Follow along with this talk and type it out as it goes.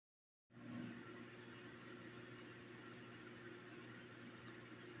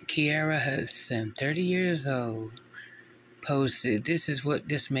Kiara Hudson, 30 years old, posted, "This is what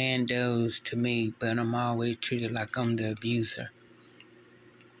this man does to me, but I'm always treated like I'm the abuser."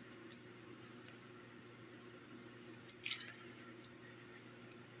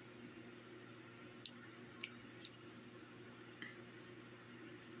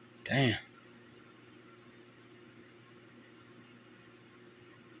 Damn.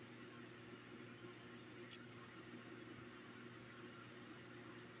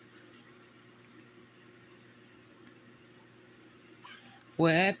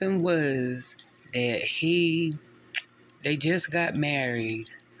 What happened was that they just got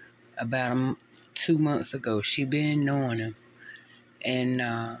married about 2 months ago. She been knowing him. And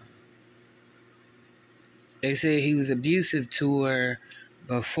they said he was abusive to her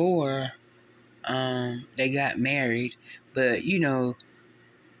before they got married. But you know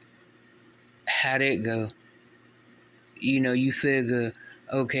how that go. You figure,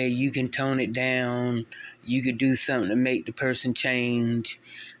 okay, you can tone it down. You could do something to make the person change.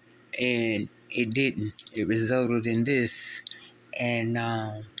 And it didn't. It resulted in this. And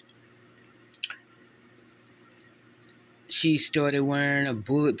she started wearing a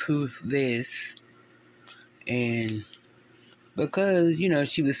bulletproof vest. And because,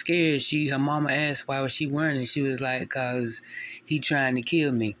 she was scared, her mama asked why was she wearing it. She was like, "'Cause he trying to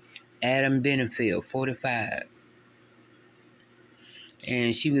kill me." Adam Benefield, 45.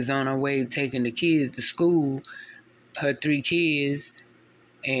 And she was on her way taking the kids to school, her 3 kids,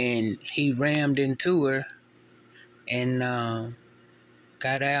 and he rammed into her and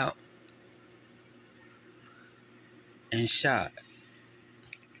got out and shot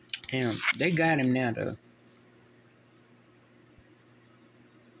him. They got him now, though.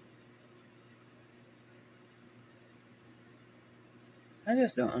 I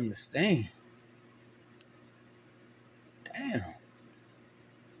just don't understand. Damn.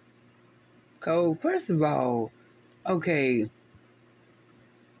 Cole, first of all, okay,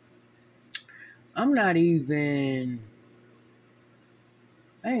 I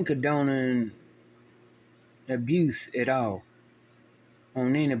ain't condoning abuse at all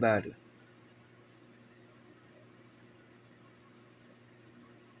on anybody.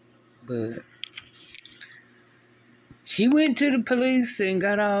 But she went to the police and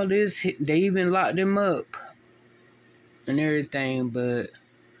got all this. They even locked him up and everything, but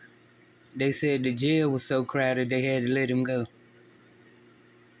they said the jail was so crowded they had to let him go.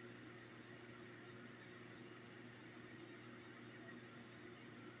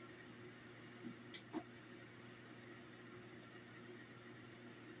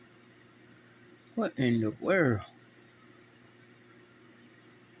 What in the world?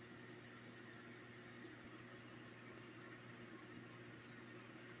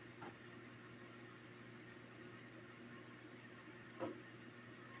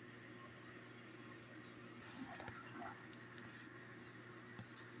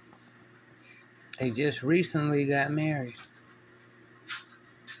 They just recently got married.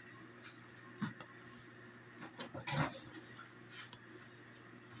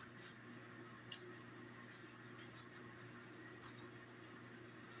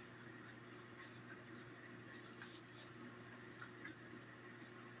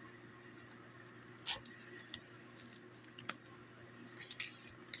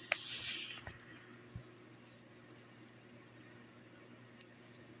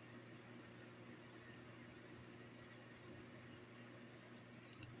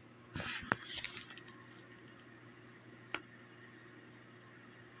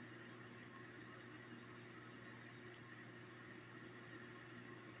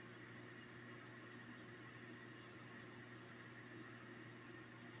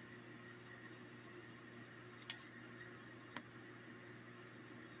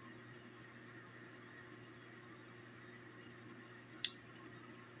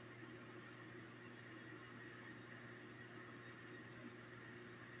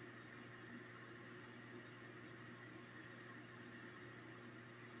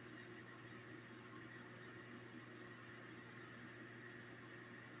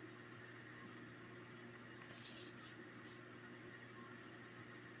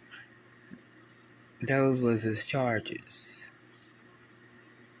 Those was his charges.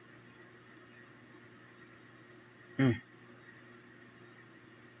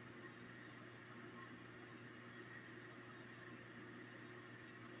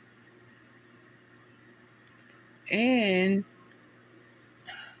 And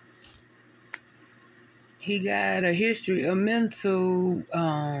he got a history of mental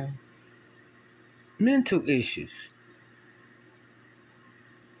issues.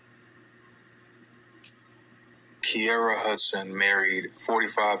 Kiera Hudson married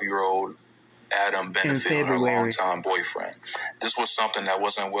 45-year-old Adam Benefield, her longtime boyfriend. This was something that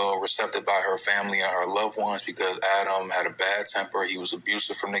wasn't well received by her family and her loved ones because Adam had a bad temper. He was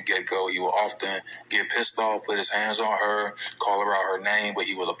abusive from the get-go. He would often get pissed off, put his hands on her, call her out her name, but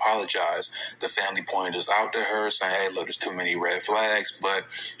he would apologize. The family pointed this out to her, saying, hey, look, there's too many red flags, but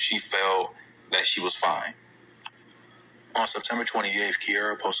she felt that she was fine. On September 28th,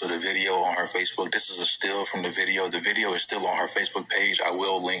 Kiera posted a video on her Facebook. This is a still from the video. The video is still on her Facebook page. I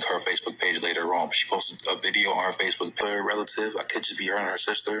will link her Facebook page later on. But she posted a video on her Facebook page. Her relative, I could just be her and her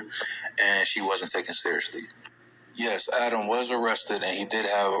sister, and she wasn't taken seriously. Yes, Adam was arrested, and he did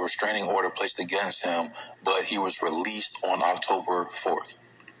have a restraining order placed against him, but he was released on October 4th.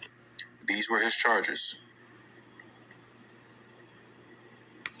 These were his charges.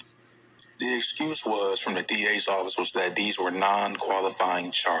 The excuse was from the DA's office was that these were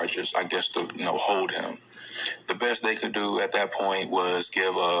non-qualifying charges, I guess, to hold him. The best they could do at that point was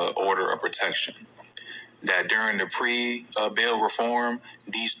give an order of protection. That during the pre-bail reform,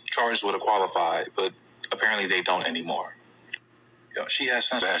 these charges would have qualified, but apparently they don't anymore. She has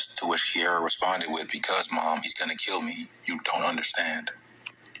since asked, to which Kiera responded with, because, Mom, he's going to kill me. You don't understand.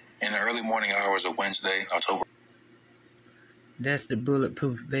 In the early morning hours of Wednesday, October... That's the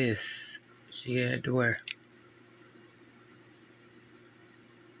bulletproof vest she had to wear.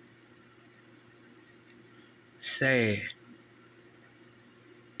 Sad.